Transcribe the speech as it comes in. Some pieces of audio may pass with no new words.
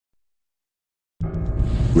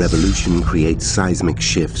Revolution creates seismic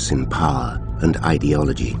shifts in power and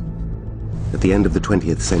ideology. At the end of the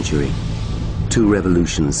 20th century, two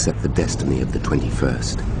revolutions set the destiny of the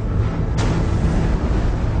 21st.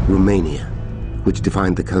 Romania, which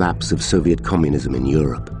defined the collapse of Soviet communism in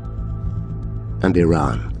Europe, and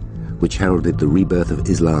Iran, which heralded the rebirth of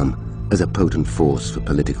Islam as a potent force for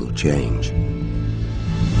political change.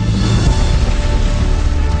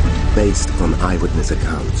 Based on eyewitness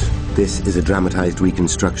accounts, this is a dramatized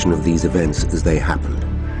reconstruction of these events as they happened,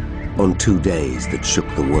 on 2 days that shook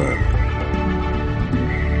the world.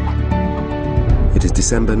 It is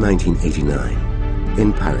December 1989.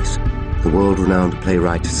 In Paris, the world-renowned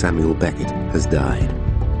playwright Samuel Beckett has died.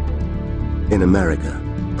 In America,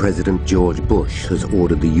 President George Bush has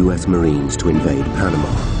ordered the US Marines to invade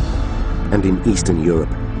Panama. And in Eastern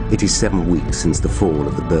Europe, it is 7 weeks since the fall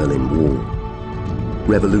of the Berlin Wall.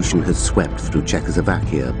 Revolution has swept through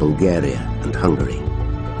Czechoslovakia, Bulgaria, and Hungary.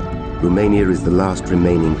 Romania is the last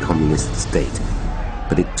remaining communist state,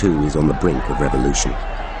 but it too is on the brink of revolution.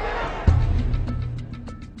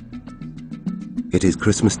 It is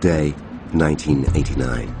Christmas Day,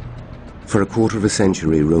 1989. For a quarter of a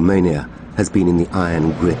century, Romania has been in the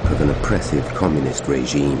iron grip of an oppressive communist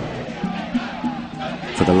regime.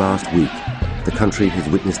 For the last week, the country has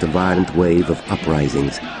witnessed a violent wave of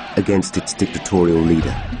uprisings against its dictatorial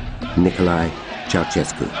leader, Nicolae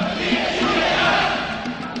Ceausescu.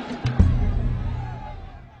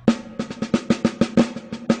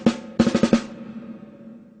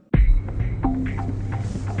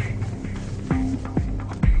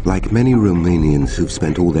 Like many Romanians who've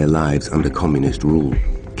spent all their lives under communist rule,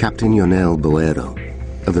 Captain Ionel Bouero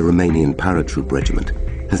of the Romanian paratroop regiment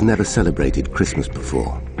has never celebrated Christmas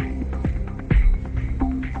before.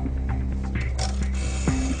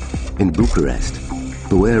 In Bucharest,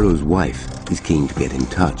 Bouero's wife is keen to get in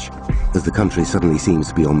touch, as the country suddenly seems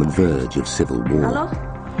to be on the verge of civil war. Alo?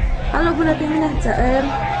 Alo, bună dimineața.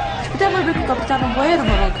 Putem vorbi cu capitanul Bouero,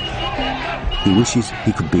 vă rog? He wishes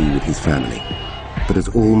he could be with his family, but as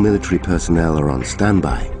all military personnel are on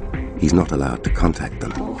standby, he's not allowed to contact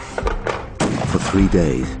them. For 3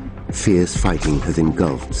 days, fierce fighting has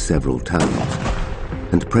engulfed several towns,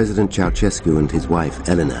 and President Ceausescu and his wife,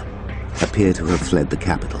 Elena, appear to have fled the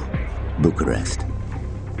capital, Bucharest.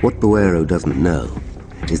 What Bouero doesn't know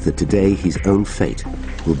is that today his own fate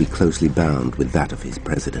will be closely bound with that of his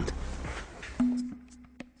president.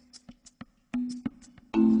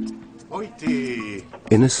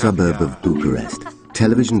 In a suburb of Bucharest,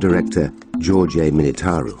 television director George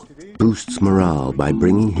Militaru boosts morale by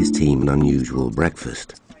bringing his team an unusual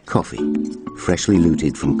breakfast: coffee, freshly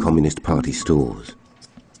looted from Communist Party stores.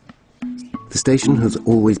 The station has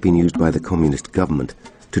always been used by the communist government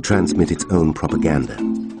to transmit its own propaganda.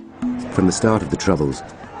 From the start of the Troubles,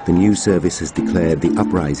 the news service has declared the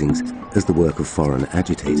uprisings as the work of foreign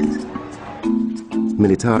agitators.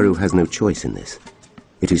 Militaru has no choice in this.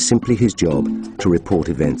 It is simply his job to report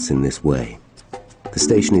events in this way. The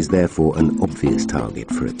station is therefore an obvious target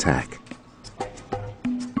for attack.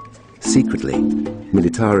 Secretly,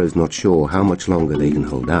 Militaru is not sure how much longer they can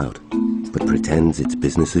hold out, but pretends it's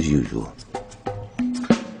business as usual.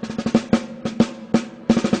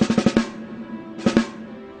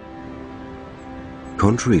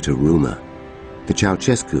 Contrary to rumor, the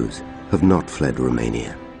Ceausescus have not fled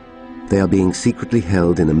Romania. They are being secretly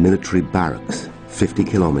held in a military barracks 50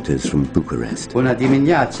 kilometers from Bucharest. Bună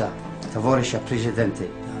dimineața, tovarăș președinte.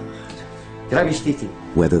 Dragi știti.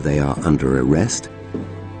 Whether they are under arrest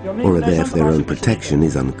or are there for their own protection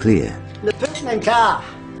is unclear.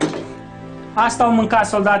 Asta au mâncat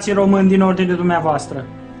soldații români din ordinea dumneavoastră.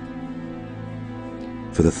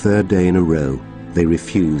 For the third day in a row, they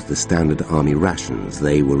refuse the standard army rations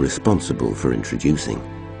they were responsible for introducing.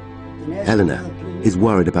 Elena is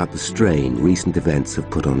worried about the strain recent events have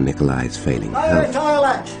put on Nicolae's failing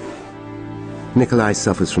health. Nicolae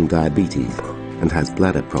suffers from diabetes and has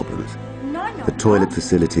bladder problems. The toilet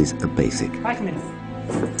facilities are basic.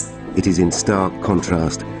 It is in stark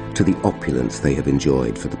contrast to the opulence they have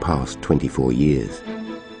enjoyed for the past 24 years.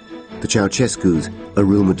 The Ceausescus are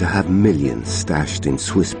rumored to have millions stashed in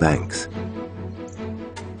Swiss banks.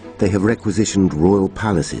 They have requisitioned royal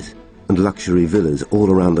palaces and luxury villas all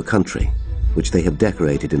around the country, which they have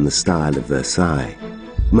decorated in the style of Versailles.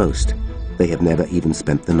 Most they have never even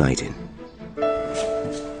spent the night in.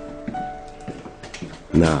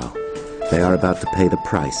 Now, they are about to pay the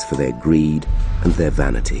price for their greed and their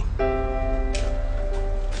vanity.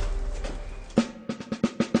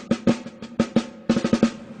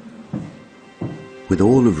 With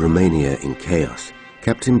all of Romania in chaos,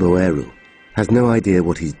 Captain Bouero has no idea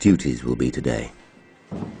what his duties will be today.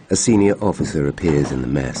 A senior officer appears in the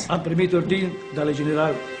mess. Am primit ordin dal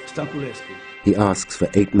general Stanculescu. He asks for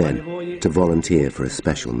 8 men to volunteer for a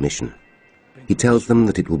special mission. He tells them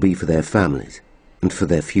that it will be for their families and for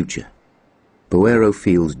their future. Bouero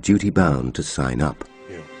feels duty-bound to sign up.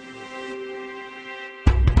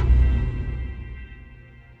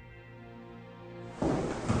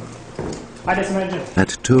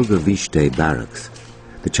 At Turgoviste barracks,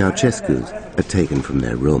 the Ceausescus are taken from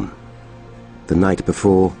their room. The night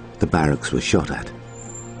before, the barracks were shot at,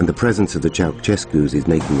 and the presence of the Ceausescus is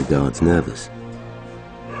making the guards nervous.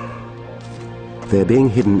 They're being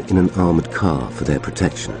hidden in an armoured car for their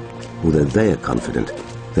protection, although they are confident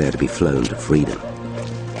they are to be flown to freedom.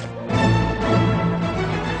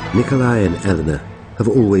 Nikolai and Elena have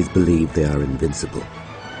always believed they are invincible.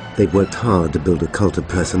 They've worked hard to build a cult of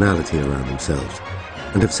personality around themselves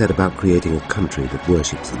and have set about creating a country that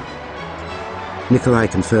worships them. Nikolai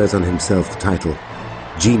confers on himself the title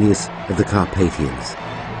Genius of the Carpathians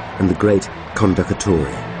and the Great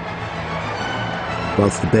Conducatore,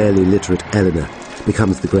 whilst the barely literate Elena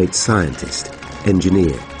becomes the great scientist,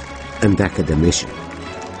 engineer, and academician.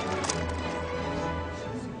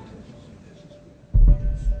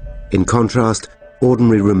 In contrast,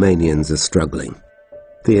 ordinary Romanians are struggling.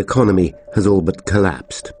 The economy has all but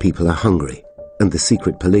collapsed, people are hungry, and the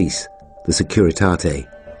secret police, the Securitate,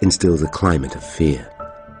 instills a climate of fear.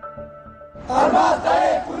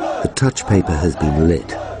 The touch paper has been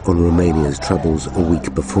lit on Romania's troubles a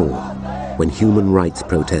week before, when human rights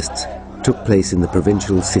protests took place in the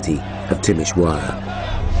provincial city of Timișoara.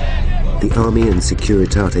 The army and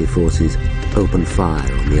Securitate forces opened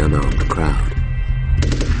fire on the unarmed crowd.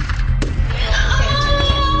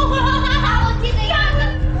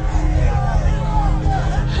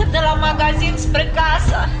 De la magazin spre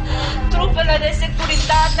casă, trupele de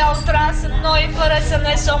securitate au tras în noi fără să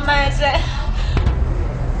ne someze.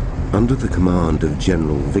 Under the command of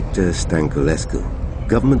General Victor Stanculescu,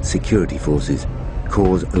 government security forces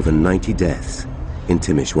cause over 90 deaths in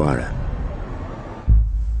Timișoara.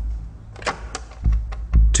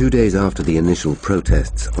 2 days after the initial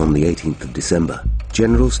protests on the 18th of December,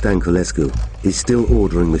 General Stanculescu is still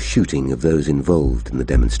ordering the shooting of those involved in the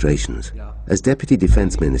demonstrations. As Deputy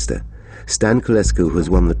Defense Minister, Stanculescu has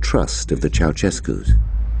won the trust of the Ceausescus.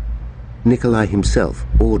 Nikolai himself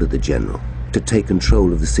ordered the general to take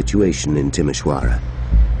control of the situation in Timișoara,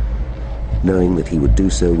 knowing that he would do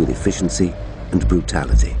so with efficiency and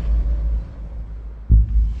brutality.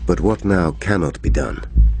 But what now cannot be done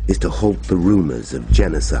is to halt the rumors of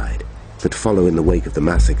genocide that follow in the wake of the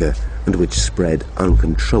massacre and which spread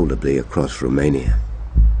uncontrollably across Romania.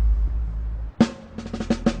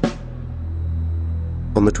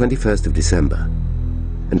 On the 21st of December,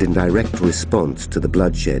 and in direct response to the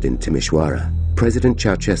bloodshed in Timișoara, President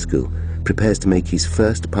Ceausescu prepares to make his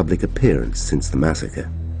first public appearance since the massacre.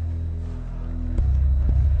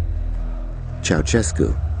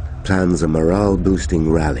 Ceausescu plans a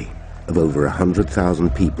morale-boosting rally of over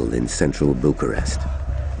 100,000 people in central Bucharest.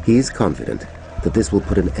 He is confident that this will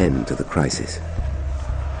put an end to the crisis.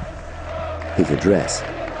 His address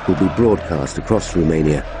will be broadcast across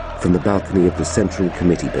Romania from the balcony of the Central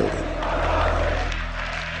Committee building.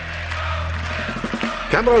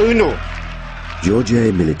 Camera 1. George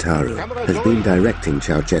Militaru has been directing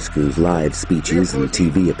Ceausescu's live speeches and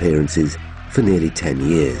TV appearances for nearly 10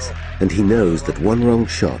 years, and he knows that one wrong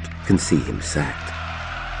shot can see him sacked.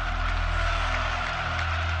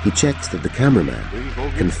 He checks that the cameraman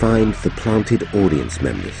can find the planted audience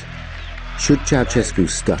members. Should Ceausescu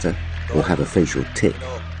stutter or have a facial tic,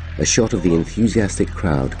 a shot of the enthusiastic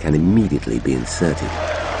crowd can immediately be inserted.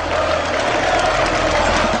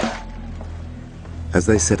 As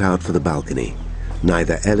they set out for the balcony,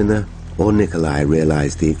 neither Elena or Nikolai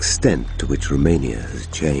realize the extent to which Romania has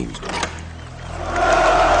changed.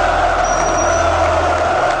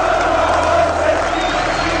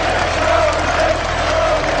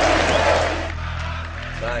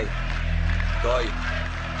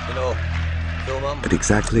 At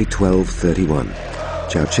exactly 12:31,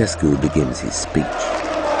 Ceausescu begins his speech.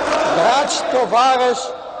 Dragi tovarăși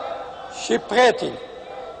și prieteni,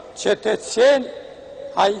 cetățeni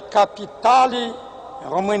ai capitalei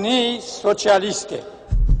României socialiste.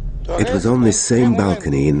 It was on this same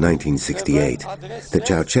balcony in 1968 that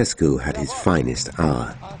Ceausescu had his finest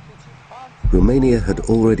hour. Romania had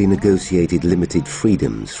already negotiated limited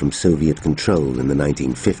freedoms from Soviet control in the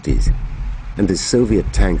 1950s, and as Soviet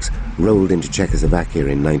tanks rolled into Czechoslovakia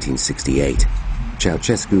in 1968,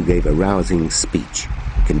 Ceausescu gave a rousing speech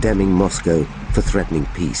condemning Moscow for threatening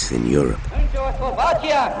peace in Europe.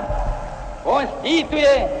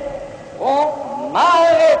 Constituie o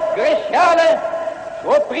mare greșeală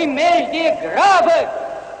o primejdie gravă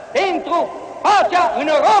pentru pacea în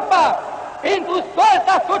Europa, pentru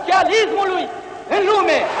soarta socialismului în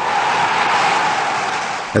lume.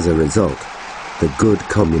 As a result, the good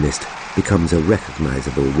communist becomes a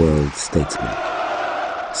recognizable world statesman.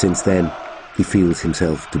 Since then, he feels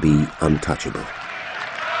himself to be untouchable.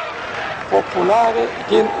 Populare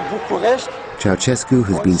din București. Ceausescu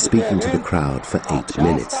has been speaking to the crowd for 8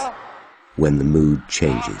 minutes, when the mood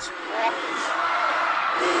changes.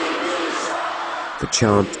 The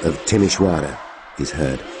chant of Timișoara is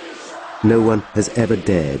heard. No one has ever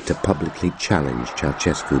dared to publicly challenge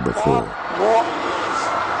Ceausescu before.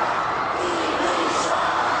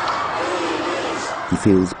 He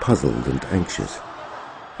feels puzzled and anxious,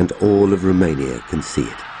 and all of Romania can see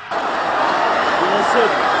it.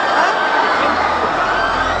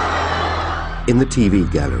 In the TV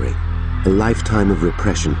gallery, a lifetime of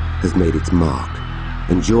repression has made its mark,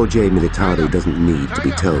 and George Militaru doesn't need to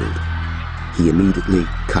be told. He immediately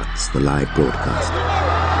cuts the live broadcast.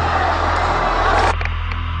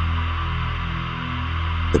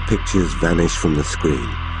 The pictures vanish from the screen,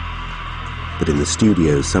 but in the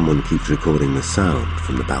studio someone keeps recording the sound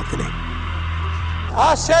from the balcony.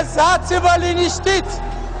 Așezați-vă liniștiți!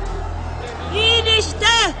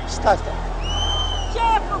 Liniște! Stai. Ce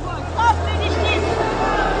frumos! Stați liniștiți!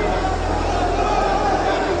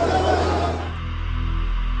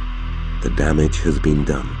 The damage has been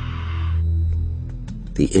done.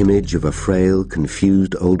 The image of a frail,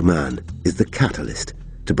 confused old man is the catalyst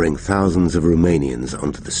to bring thousands of Romanians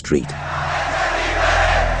onto the street.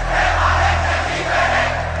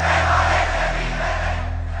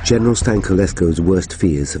 General Stanculescu's worst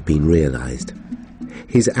fears have been realized.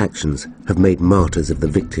 His actions have made martyrs of the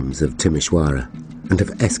victims of Timișoara and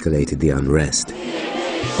have escalated the unrest.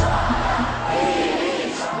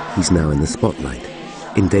 He's now in the spotlight,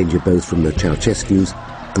 in danger both from the Ceausescus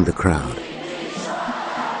and the crowd.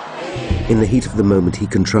 In the heat of the moment, he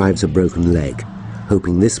contrives a broken leg,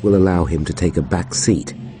 hoping this will allow him to take a back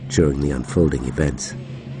seat during the unfolding events.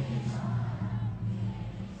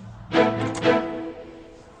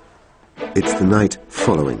 It's the night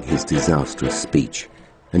following his disastrous speech,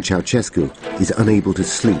 and Ceausescu is unable to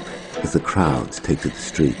sleep as the crowds take to the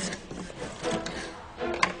streets.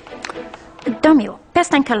 Domnul, pe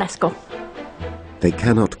Stanculescu. They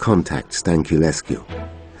cannot contact Stanculescu,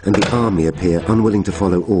 and the army appear unwilling to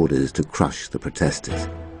follow orders to crush the protesters.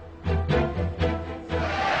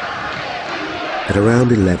 At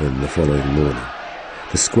around 11 the following morning,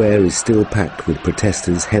 the square is still packed with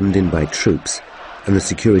protesters hemmed in by troops and the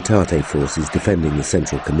Securitate forces defending the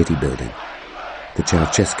Central Committee building. The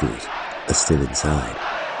Ceausescus are still inside.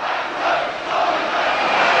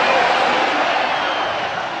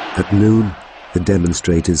 At noon, the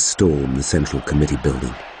demonstrators storm the Central Committee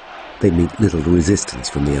building. They meet little resistance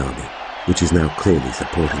from the army, which is now clearly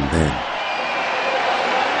supporting them.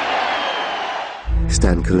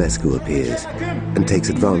 Stanculescu appears and takes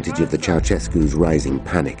advantage of the Ceausescu's rising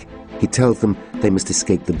panic. He tells them they must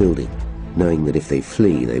escape the building, knowing that if they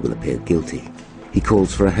flee, they will appear guilty. He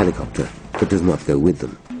calls for a helicopter, but does not go with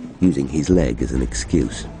them, using his leg as an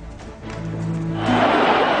excuse.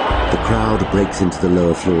 The crowd breaks into the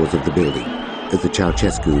lower floors of the building as the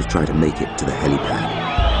Ceausescus try to make it to the helipad.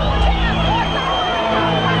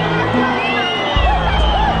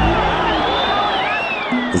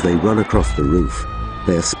 As they run across the roof,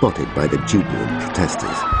 they are spotted by the jubilant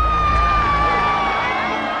protesters.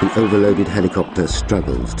 The overloaded helicopter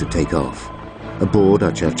struggles to take off. Aboard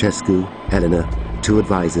are Ceausescu, Elena, 2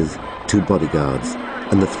 advisors, 2 bodyguards,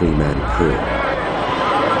 and the 3-man crew.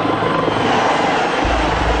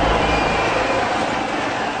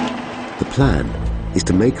 The plan is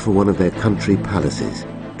to make for one of their country palaces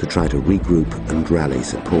to try to regroup and rally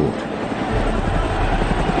support.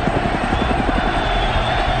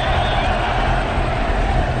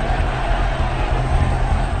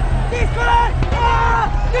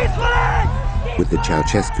 With the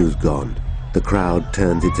Ceausescus gone, the crowd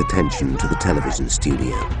turns its attention to the television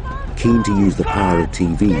studio, keen to use the power of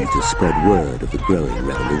TV to spread word of the growing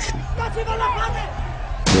revolution.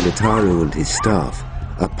 Militaru and his staff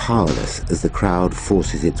are powerless as the crowd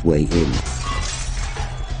forces its way in.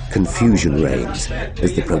 Confusion reigns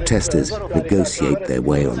as the protesters negotiate their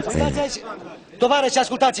way on air. Tovarăși,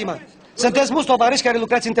 ascultați-mă! Sunteți mulți tovarăși care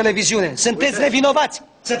lucrați în televiziune. Sunteți nevinovați!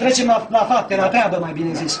 Să trecem la fapte, la treabă, mai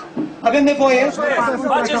bine zis. Avem nevoie...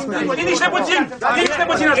 Liniște puțin! Liniște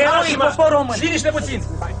puțin! Liniște puțin!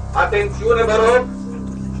 Atențiune, vă rog!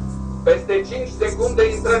 Peste 5 secunde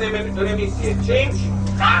intrăm în emisie. 5...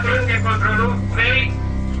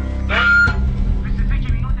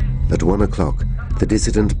 At 1 o'clock, The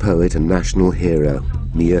dissident poet and national hero,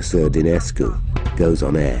 Mircea Dinescu, goes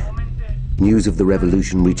on air. News of the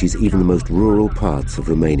revolution reaches even the most rural parts of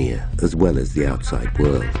Romania, as well as the outside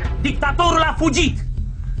world. Dictatorul a fugit!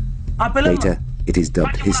 Later, it is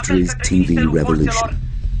dubbed history's TV revolution.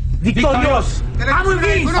 Victorios! Am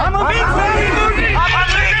învins! Am învins!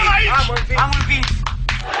 Am învins!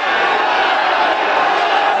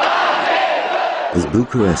 As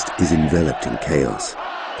Bucharest is enveloped in chaos,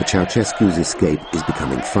 the Ceausescu's escape is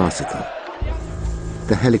becoming farcical.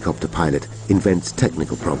 The helicopter pilot invents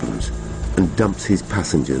technical problems and dumps his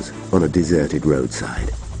passengers on a deserted roadside.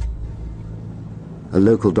 A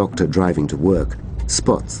local doctor driving to work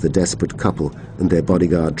spots the desperate couple and their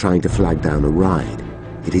bodyguard trying to flag down a ride.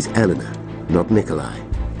 It is Elena, not Nicolae,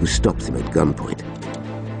 who stops him at gunpoint.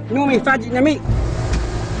 Nu mi faci nimic!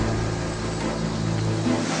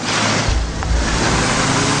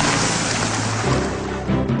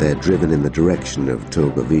 They're driven in the direction of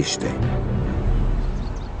Târgoviște.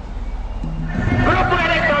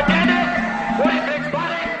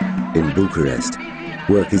 In Bucharest,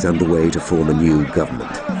 work is underway to form a new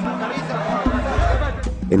government.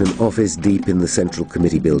 In an office deep in the Central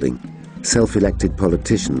Committee building, self-elected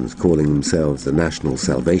politicians calling themselves the National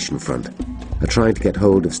Salvation Front are trying to get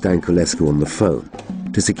hold of Stănculescu on the phone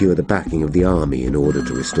to secure the backing of the army in order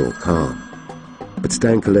to restore calm. But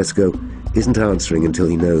Stănculescu isn't answering until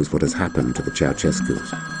he knows what has happened to the Ceausescus.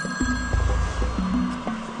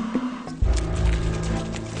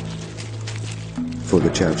 For the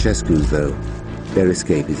Ceausescus, though, their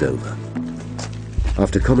escape is over.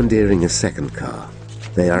 After commandeering a second car,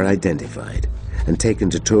 they are identified and taken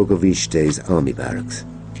to Târgoviște's army barracks.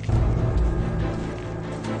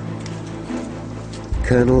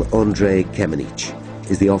 Colonel Andrei Kemenic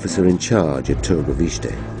is the officer in charge at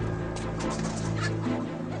Târgoviște.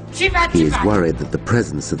 He is worried that the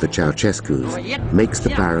presence of the Ceausescus makes the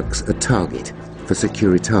barracks a target for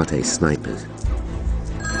Securitate snipers.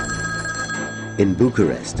 In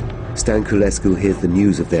Bucharest, Stănculescu hears the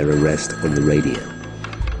news of their arrest on the radio.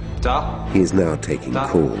 He is now taking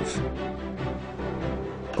calls.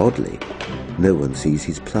 Oddly, no one sees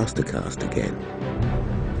his plaster cast again.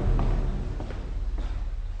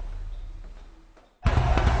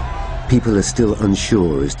 People are still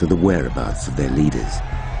unsure as to the whereabouts of their leaders.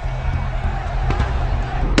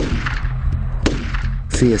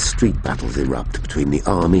 Fierce street battles erupt between the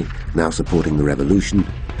army, now supporting the revolution,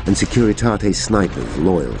 and Securitate snipers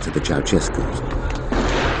loyal to the Ceausescus.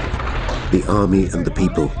 The army and the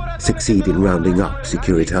people succeed in rounding up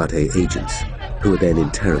Securitate agents, who are then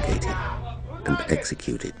interrogated and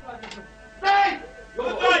executed.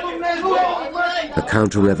 A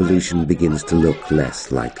counter-revolution begins to look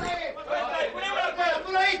less likely.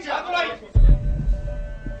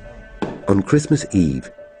 On Christmas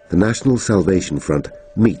Eve, the National Salvation Front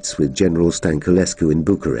meets with General Stănculescu in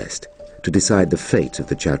Bucharest to decide the fate of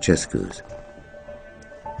the Ceausescus.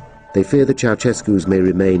 They fear the Ceausescus may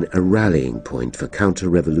remain a rallying point for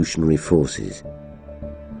counter-revolutionary forces.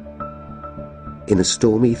 In a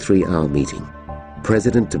stormy 3-hour meeting,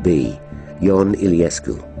 President-to-be Ion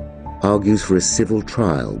Iliescu argues for a civil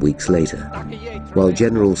trial weeks later, while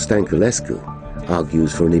General Stănculescu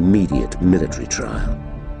argues for an immediate military trial.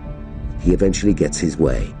 He eventually gets his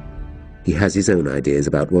way. He has his own ideas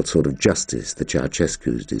about what sort of justice the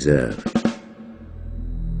Ceausescus deserve.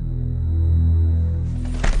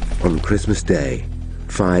 On Christmas Day,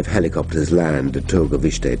 5 helicopters land at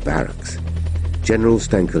Târgoviște barracks. General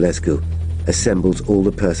Stănculescu assembles all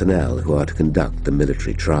the personnel who are to conduct the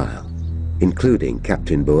military trial, including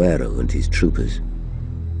Captain Bouero and his troopers.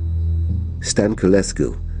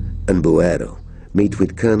 Stănculescu and Bouero meet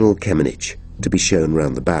with Colonel Kemenic to be shown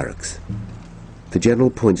round the barracks. The general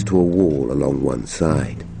points to a wall along one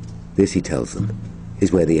side. This, he tells them,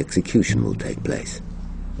 is where the execution will take place.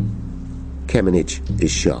 Kemenic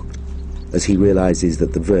is shocked, as he realizes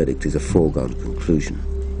that the verdict is a foregone conclusion.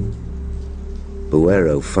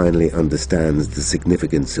 Bouero finally understands the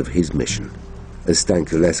significance of his mission, as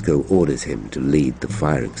Stănculescu orders him to lead the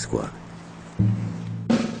firing squad.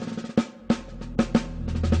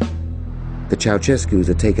 The Ceausescus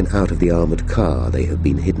are taken out of the armoured car they have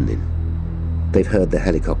been hidden in. They've heard the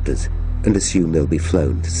helicopters and assume they'll be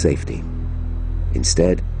flown to safety.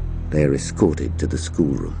 Instead, they are escorted to the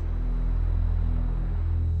schoolroom.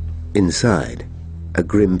 Inside, a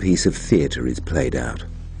grim piece of theatre is played out.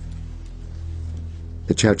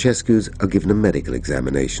 The Ceausescus are given a medical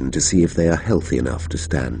examination to see if they are healthy enough to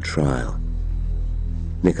stand trial.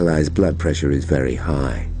 Nicolae's blood pressure is very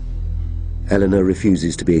high. Elena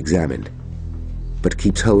refuses to be examined, but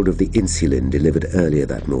keeps hold of the insulin delivered earlier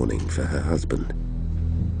that morning for her husband.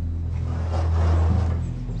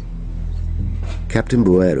 Captain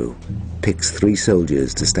Bouero picks 3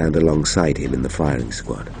 soldiers to stand alongside him in the firing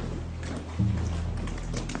squad.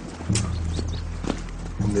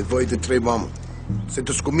 Am nevoie de 3 oameni.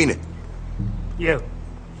 Sunteți cu mine. Eu.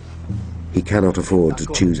 He cannot afford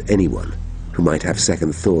to choose anyone who might have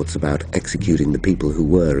second thoughts about executing the people who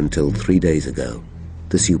were, until 3 days ago,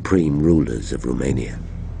 the supreme rulers of Romania.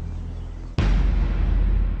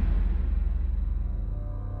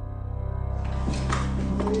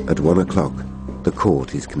 At 1 o'clock, the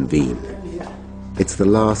court is convened. It's the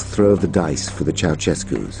last throw of the dice for the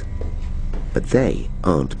Ceausescus, but they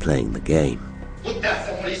aren't playing the game.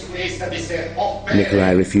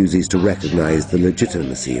 Nicolae refuses to recognize the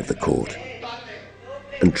legitimacy of the court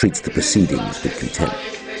and treats the proceedings with contempt.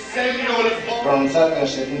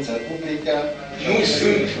 Nu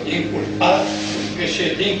sunt inculpat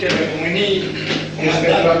președintele României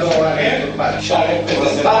și a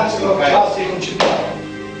reprezentanților clasei municipale.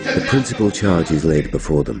 The principal charges laid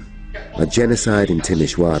before them are genocide in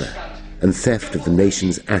Timișoara and theft of the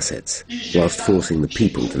nation's assets whilst forcing the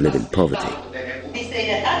people to live in poverty.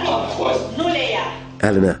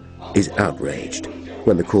 Elena is outraged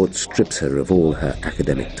when the court strips her of all her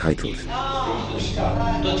academic titles.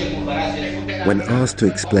 When asked to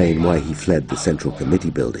explain why he fled the Central Committee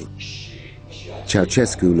building,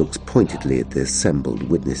 Ceausescu looks pointedly at the assembled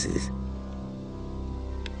witnesses.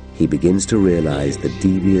 He begins to realize the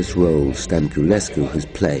devious role Stanculescu has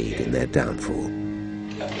played in their downfall.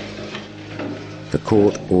 The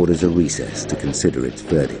court orders a recess to consider its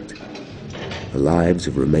verdict. The lives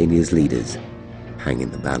of Romania's leaders hang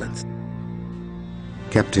in the balance.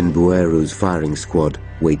 Captain Bouero's firing squad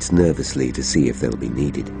waits nervously to see if they'll be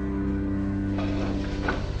needed.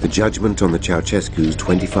 The judgment on the Ceausescu's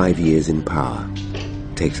 25 years in power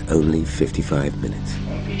takes only 55 minutes.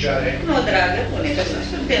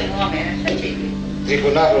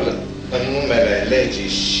 Tribunalul, în numele legii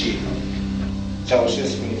și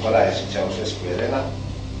Ceaușescu Nicolae și Ceaușescu Elena,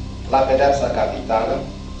 la pedeapsa capitală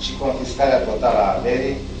și confiscarea totală a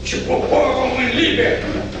averii. Și poporul român liber,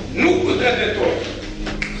 nu cu trădători.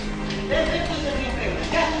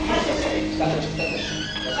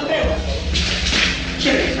 Ce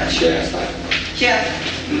e asta? Ce e asta?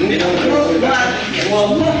 Nu le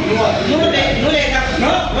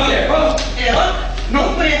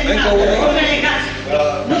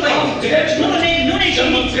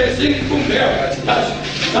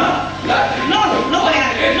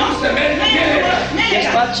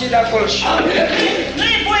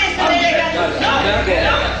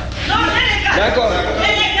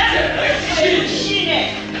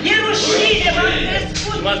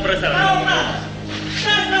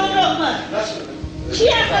Ce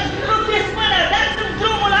e asta? Rupeți mâna! Dați-mi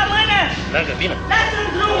drumul la mână! Dacă bine!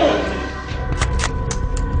 Dați-mi drumul!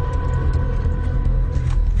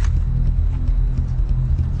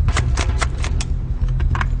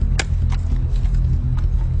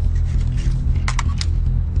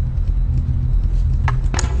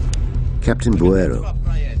 Captain Bouero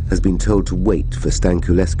has been told to wait for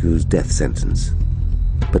Stanculescu's death sentence.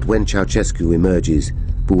 But when Ceausescu emerges,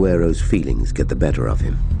 Bouero's feelings get the better of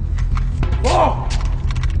him. Oh!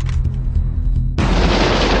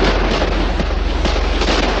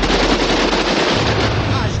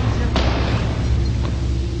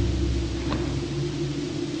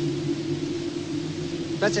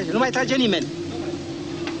 Nu mai trage nimeni.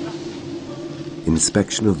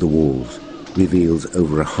 Inspection of the walls reveals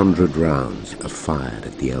over 100 rounds are fired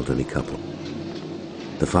at the elderly couple.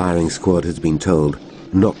 The firing squad has been told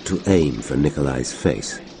not to aim for Nicolae's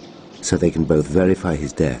face, so they can both verify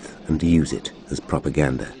his death and use it as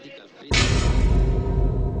propaganda.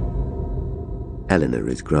 Eleanor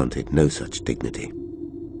is granted no such dignity.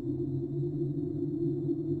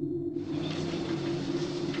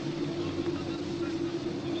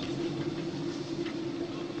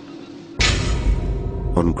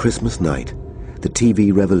 On Christmas night, the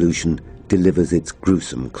TV revolution delivers its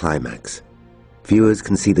gruesome climax. Viewers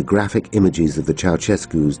can see the graphic images of the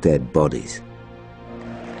Ceausescu's dead bodies.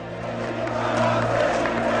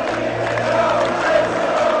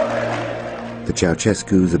 The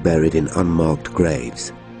Ceausescus are buried in unmarked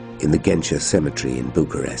graves in the Ghencea cemetery in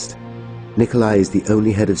Bucharest. Nicolae is the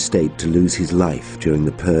only head of state to lose his life during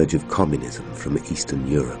the purge of communism from Eastern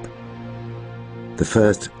Europe. The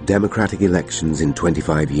first democratic elections in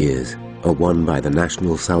 25 years are won by the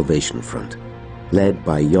National Salvation Front, led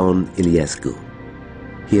by Ion Iliescu.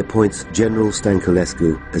 He appoints General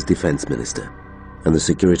Stanculescu as defense minister, and the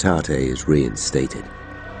Securitate is reinstated.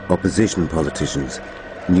 Opposition politicians,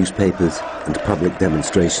 newspapers, and public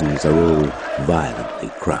demonstrations are all violently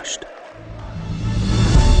crushed.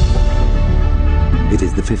 It It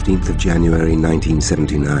is the 15th of January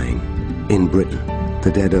 1979. In Britain, the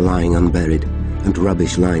dead are lying unburied and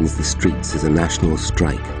rubbish lines the streets as a national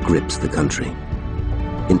strike grips the country.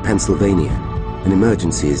 In Pennsylvania, an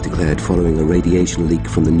emergency is declared following a radiation leak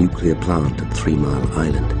from the nuclear plant at 3 Mile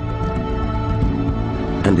Island.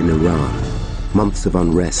 And in Iran, months of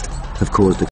unrest have caused a